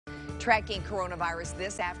Tracking coronavirus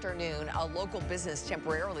this afternoon, a local business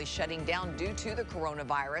temporarily shutting down due to the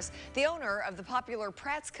coronavirus. The owner of the popular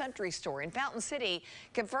Pratt's Country Store in Fountain City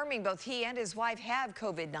confirming both he and his wife have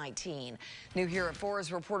COVID-19. New here at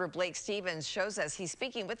 4's reporter Blake Stevens shows us he's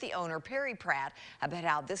speaking with the owner, Perry Pratt, about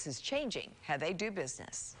how this is changing how they do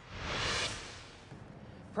business.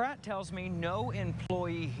 Pratt tells me no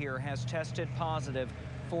employee here has tested positive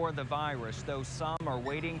for the virus, though some are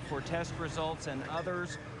waiting for test results and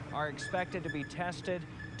others are expected to be tested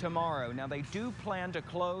tomorrow. Now, they do plan to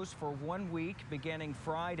close for 1 week beginning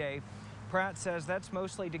Friday. Pratt says that's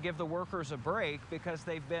mostly to give the workers a break because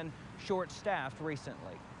they've been short-staffed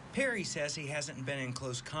recently. Perry says he hasn't been in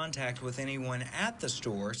close contact with anyone at the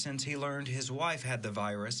store since he learned his wife had the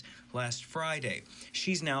virus last Friday.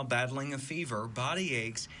 She's now battling a fever, body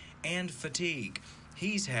aches, and fatigue.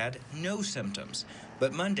 He's had no symptoms,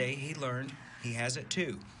 but Monday he learned he has it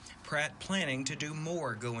too. Pratt planning to do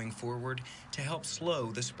more going forward to help slow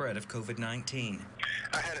the spread of COVID-19.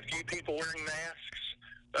 I had a few people wearing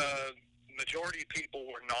masks. Majority of people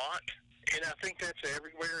were not. And I think that's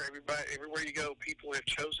everywhere. Everywhere you go, people have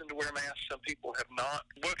chosen to wear masks. Some people have not.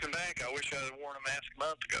 Looking back, I wish I had worn a mask a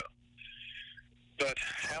month ago. But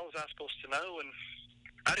how was I supposed to know? And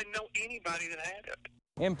I didn't know anybody that had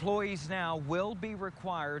it. Employees now will be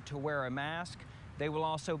required to wear a mask. They will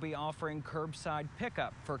also be offering curbside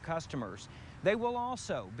pickup for customers. They will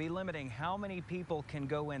also be limiting how many people can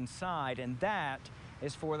go inside, and that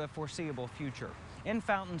is for the foreseeable future. In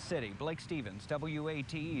Fountain City, Blake Stevens,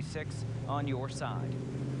 WATE 6 on your side.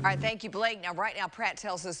 All right, thank you, Blake. Now, right now, Pratt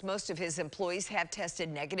tells us most of his employees have tested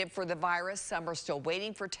negative for the virus. Some are still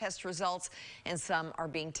waiting for test results, and some are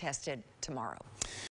being tested tomorrow.